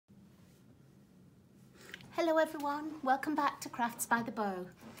Hello everyone, welcome back to Crafts by the Bow.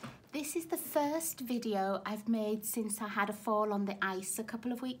 This is the first video I've made since I had a fall on the ice a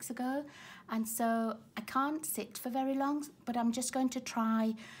couple of weeks ago, and so I can't sit for very long, but I'm just going to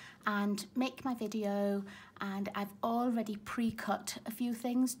try and make my video, and I've already pre-cut a few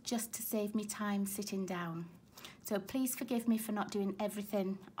things just to save me time sitting down. So please forgive me for not doing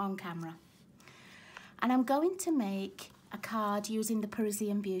everything on camera. And I'm going to make a card using the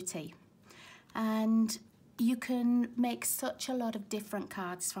Parisian Beauty, and you can make such a lot of different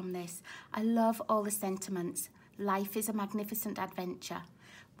cards from this. I love all the sentiments. Life is a magnificent adventure.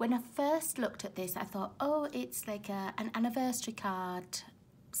 When I first looked at this, I thought, oh, it's like an anniversary card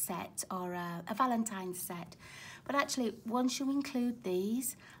set or a Valentines set. But actually, once you include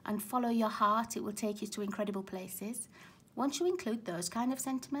these and follow your heart, it will take you to incredible places. Once you include those kind of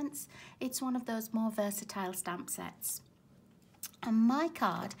sentiments, it's one of those more versatile stamp sets. And my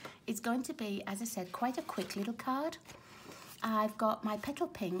card is going to be, as I said, quite a quick little card. I've got my petal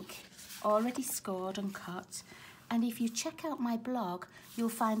pink already scored and cut. And if you check out my blog, you'll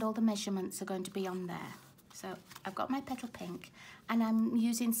find all the measurements are going to be on there. So I've got my petal pink, and I'm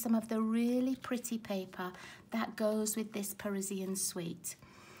using some of the really pretty paper that goes with this Parisian suite.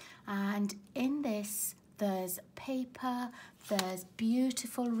 And in this, there's paper, there's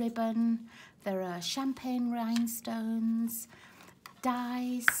beautiful ribbon, there are champagne rhinestones,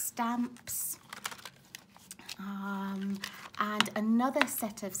 dies, stamps, and another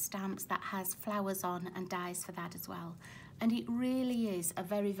set of stamps that has flowers on and dies for that as well. And it really is a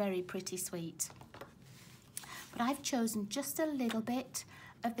very, very pretty suite. But I've chosen just a little bit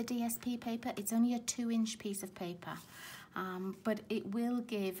of the DSP paper. It's only a 2-inch piece of paper, but it will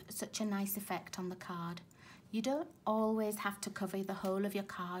give such a nice effect on the card. You don't always have to cover the whole of your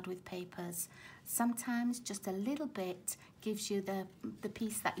card with papers. Sometimes just a little bit gives you the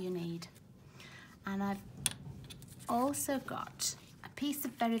piece that you need. And I've also got a piece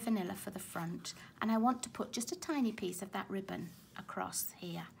of Berry Vanilla for the front, and I want to put just a tiny piece of that ribbon across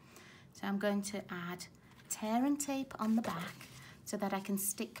here. So I'm going to add tear and tape on the back so that I can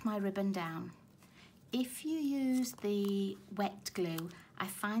stick my ribbon down. If you use the wet glue, I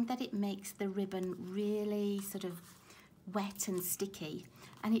find that it makes the ribbon really sort of wet and sticky,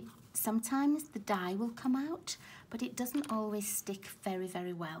 and sometimes the dye will come out, but it doesn't always stick very,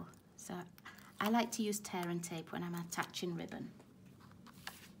 very well. So I like to use tear and tape when I'm attaching ribbon.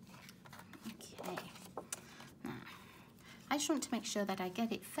 Okay, now I just want to make sure that I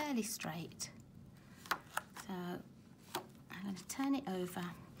get it fairly straight. So I'm going to turn it over,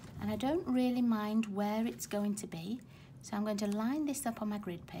 and I don't really mind where it's going to be. So I'm going to line this up on my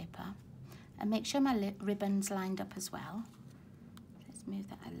grid paper and make sure my ribbon's lined up as well. Let's move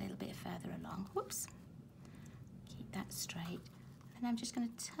that a little bit further along. Whoops. Keep that straight. And I'm just going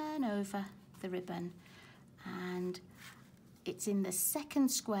to turn over the ribbon, and it's in the second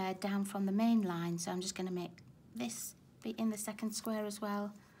square down from the main line. So I'm just going to make this be in the second square as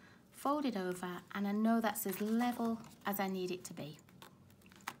well. Fold it over, and I know that's as level as I need it to be.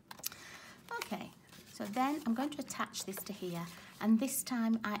 Okay. So then I'm going to attach this to here, and this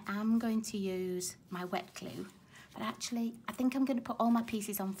time I am going to use my wet glue, but actually I think I'm going to put all my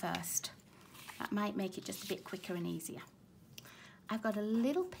pieces on first. That might make it just a bit quicker and easier. I've got a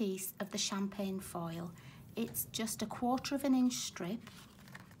little piece of the champagne foil. It's just a 1/4 inch strip.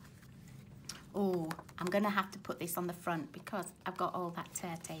 Oh, I'm going to have to put this on the front because I've got all that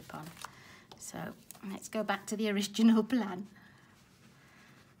tear tape on. So let's go back to the original plan.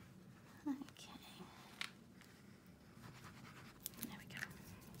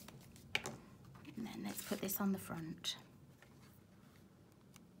 Let's put this on the front.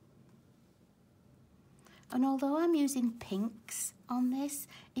 And although I'm using pinks on this,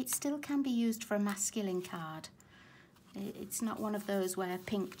 it still can be used for a masculine card. It's not one of those where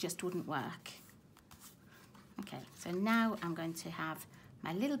pink just wouldn't work. Okay, so now I'm going to have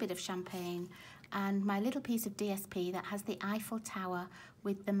my little bit of champagne and my little piece of DSP that has the Eiffel Tower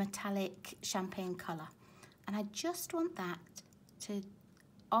with the metallic champagne colour. And I just want that to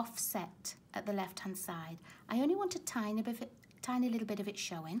offset at the left hand side. I only want a tiny little bit of it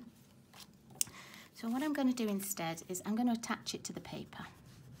showing. So what I'm going to do instead is I'm going to attach it to the paper.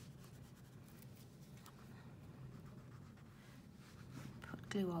 Put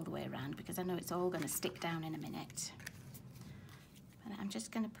glue all the way around because I know it's all going to stick down in a minute. But I'm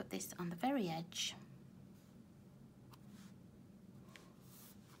just going to put this on the very edge.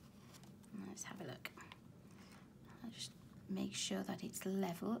 Let's have a look. Make sure that it's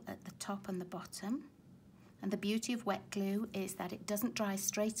level at the top and the bottom. And the beauty of wet glue is that it doesn't dry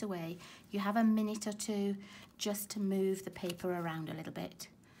straight away. You have a minute or two just to move the paper around a little bit.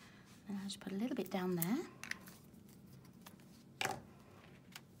 And I'll just put a little bit down there.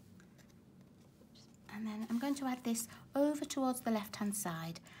 going to add this over towards the left hand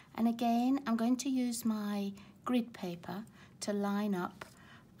side, and again I'm going to use my grid paper to line up,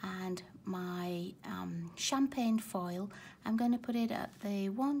 and my champagne foil, I'm going to put it at the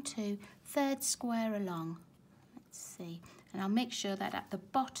 1, 2, 3rd square along. Let's see, and I'll make sure that at the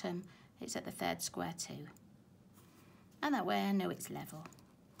bottom it's at the 3rd square too, and that way I know it's level.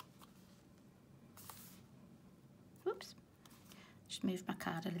 Whoops, just moved my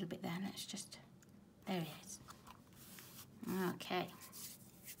card a little bit there. Let's just, there it is. Okay,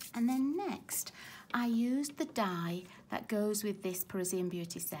 and then next I used the die that goes with this Parisian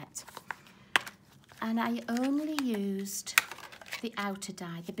Beauty set, and I only used the outer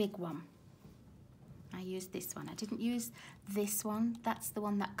die, the big one. I used this one. I didn't use this one. That's the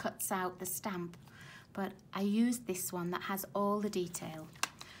one that cuts out the stamp, but I used this one that has all the detail.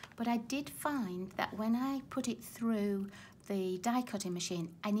 But I did find that when I put it through the die cutting machine,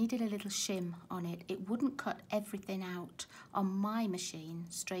 I needed a little shim on it. It wouldn't cut everything out on my machine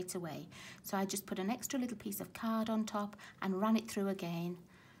straight away. So I just put an extra little piece of card on top and ran it through again,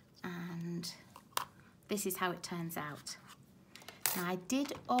 and this is how it turns out. Now I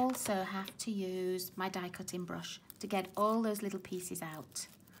did also have to use my die cutting brush to get all those little pieces out.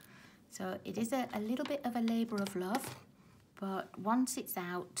 So it is a little bit of a labour of love, but once it's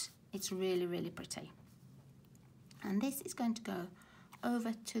out, it's really, really pretty. And this is going to go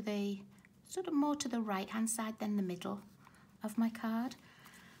over to the, sort of more to the right hand side than the middle of my card.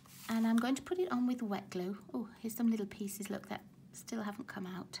 And I'm going to put it on with wet glue. Oh, here's some little pieces, look, that still haven't come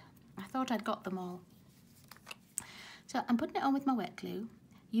out. I thought I'd got them all. So I'm putting it on with my wet glue.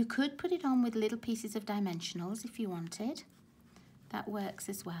 You could put it on with little pieces of dimensionals if you wanted. That works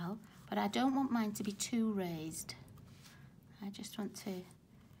as well, but I don't want mine to be too raised. I just want to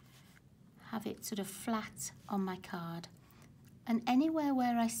have it sort of flat on my card. And anywhere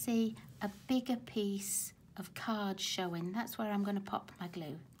where I see a bigger piece of card showing, that's where I'm going to pop my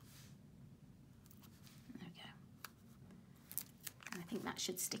glue. There we go. I think that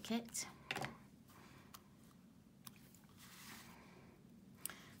should stick it.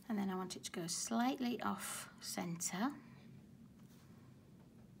 And then I want it to go slightly off centre.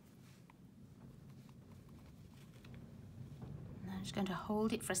 I'm just going to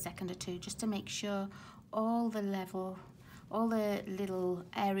hold it for a second or two just to make sure all the little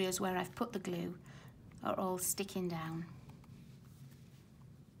areas where I've put the glue are all sticking down.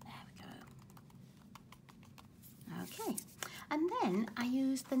 There we go. Okay, and then I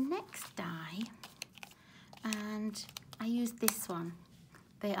use the next die, and I use this one,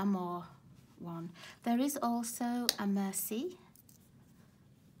 the Amour one. There is also a Merci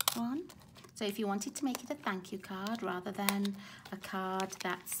one. So if you wanted to make it a thank you card rather than a card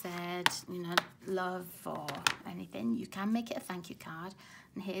that said, you know, love or anything, you can make it a thank you card.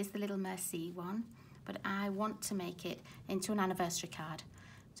 And here's the little Merci one, but I want to make it into an anniversary card.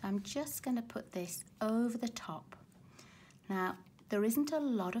 So I'm just going to put this over the top. Now, there isn't a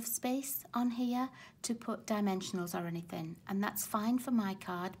lot of space on here to put dimensionals or anything, and that's fine for my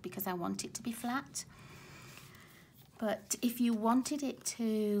card because I want it to be flat. But if you wanted it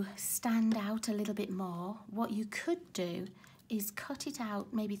to stand out a little bit more, what you could do is cut it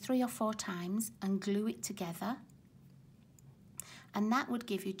out maybe 3 or 4 times and glue it together. And that would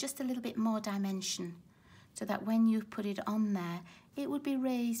give you just a little bit more dimension, so that when you put it on there, it would be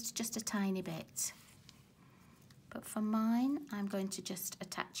raised just a tiny bit. But for mine, I'm going to just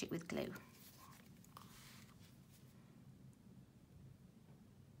attach it with glue.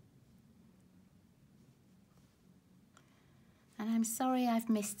 And I'm sorry I've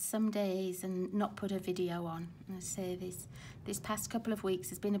missed some days and not put a video on. I say this past couple of weeks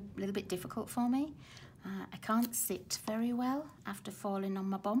has been a little bit difficult for me. I can't sit very well after falling on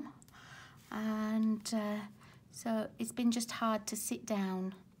my bum. And so it's been just hard to sit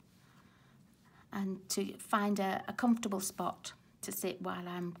down and to find a comfortable spot to sit while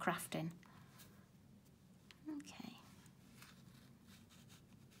I'm crafting. Okay.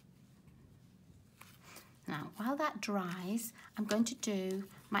 Now, while that dries, I'm going to do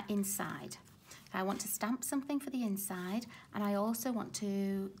my inside. I want to stamp something for the inside, and I also want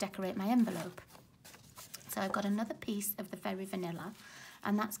to decorate my envelope. So I've got another piece of the Very Vanilla,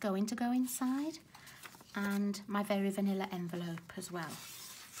 and that's going to go inside, and my Very Vanilla envelope as well.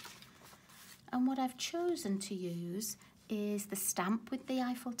 And what I've chosen to use is the stamp with the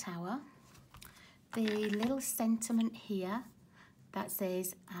Eiffel Tower, the little sentiment here that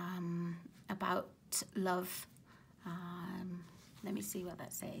says about love. Let me see what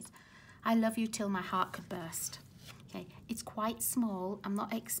that says. I love you till my heart could burst. Okay, it's quite small. I'm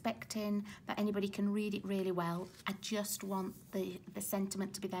not expecting that anybody can read it really well. I just want the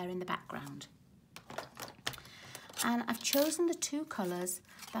sentiment to be there in the background. And I've chosen the two colours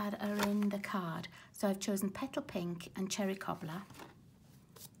that are in the card. So I've chosen Petal Pink and Cherry Cobbler.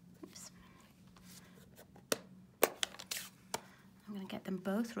 Oops. I'm going to get them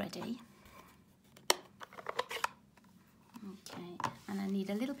both ready. Okay, and I need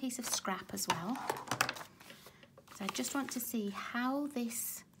a little piece of scrap as well. So I just want to see how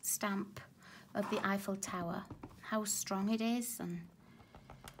this stamp of the Eiffel Tower, how strong it is, and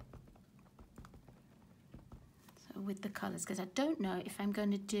so with the colours, because I don't know if I'm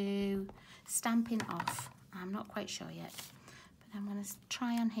going to do Stampin' Off. I'm not quite sure yet, but I'm going to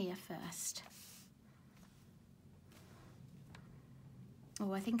try on here first.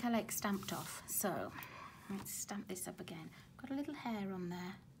 Oh, I think I like Stamped Off, so let's stamp this up again. Got a little hair on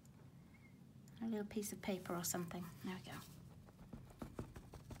there, a little piece of paper or something. There we go.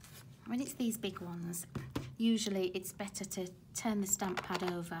 When it's these big ones, usually it's better to turn the stamp pad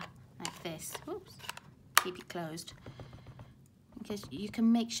over like this. Oops, keep it closed, because you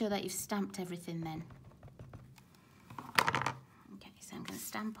can make sure that you've stamped everything then. Okay, so I'm going to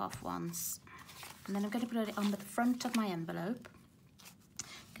stamp off once, and then I'm going to put it on the front of my envelope,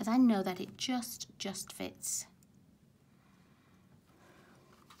 because I know that it just fits.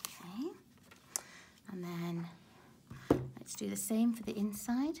 Okay, and then let's do the same for the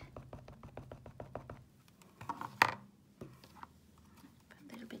inside. Put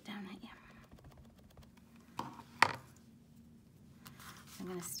a little bit down here. I'm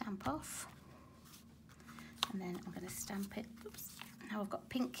going to stamp off, and then I'm going to stamp it. Oops, now I've got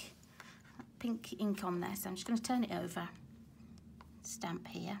pink ink on there, so I'm just going to turn it over. Stamp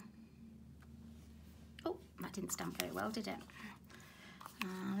here. Oh, that didn't stamp very well, did it?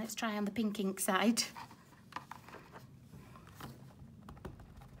 Let's try on the pink ink side.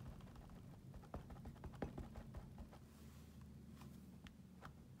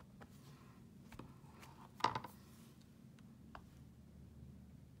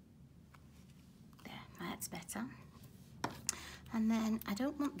 There, that's better. And then I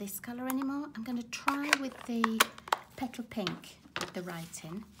don't want this colour anymore. I'm going to try with the Petal Pink with the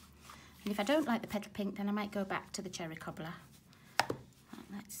writing, and if I don't like the Petal Pink, then I might go back to the Cherry Cobbler.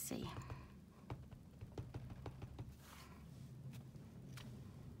 Let's see.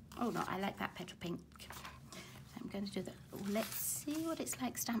 Oh no, I like that Petal Pink. I'm going to do that. Oh, let's see what it's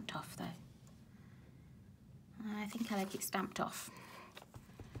like stamped off though. I think I like it stamped off.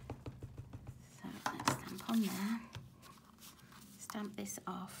 So let's stamp on there. Stamp this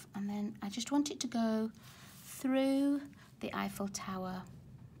off, and then I just want it to go through the Eiffel Tower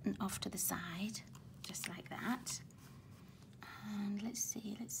and off to the side, just like that. And let's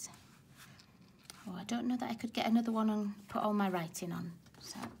see, oh, I don't know that I could get another one and put all my writing on,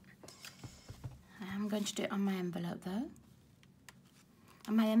 so I'm going to do it on my envelope though.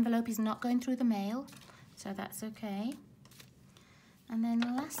 And my envelope is not going through the mail, so that's okay. And then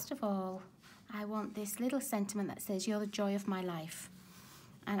last of all, I want this little sentiment that says, "You're the joy of my life."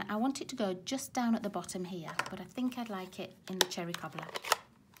 And I want it to go just down at the bottom here, but I think I'd like it in the Cherry Cobbler.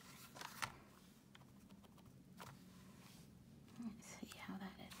 Let's see how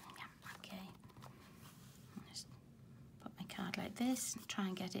that is. Yeah, okay. I'll just put my card like this and try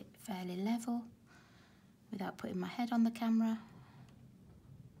and get it fairly level without putting my head on the camera.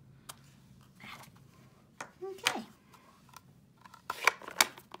 There. Okay.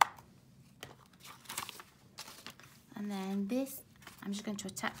 And then this, I'm just going to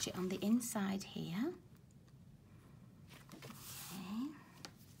attach it on the inside here. Okay.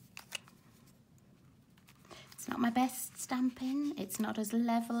 It's not my best stamping, it's not as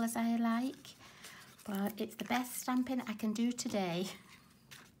level as I like, but it's the best stamping I can do today,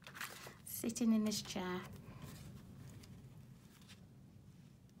 sitting in this chair.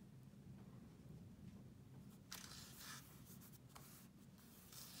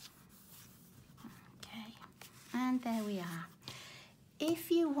 Okay, and there we are.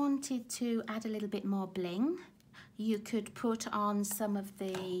 If you wanted to add a little bit more bling, you could put on some of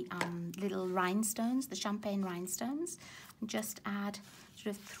the little rhinestones, the champagne rhinestones, and just add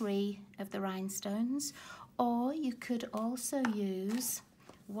sort of 3 of the rhinestones. Or you could also use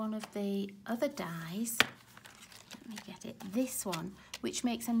one of the other dies, let me get it, this one, which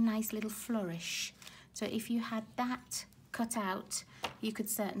makes a nice little flourish. So if you had that cut out, you could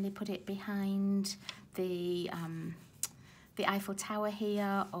certainly put it behind the Eiffel Tower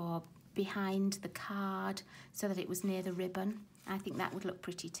here, or behind the card so that it was near the ribbon. I think that would look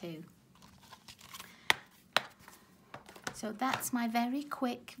pretty too. So that's my very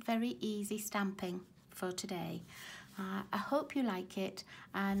quick, very easy stamping for today. I hope you like it,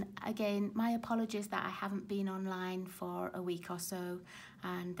 and again, my apologies that I haven't been online for a week or so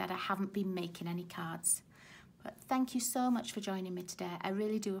and that I haven't been making any cards. But thank you so much for joining me today. I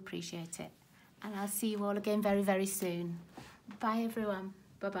really do appreciate it. And I'll see you all again very, very soon. Bye everyone.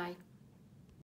 Bye-bye.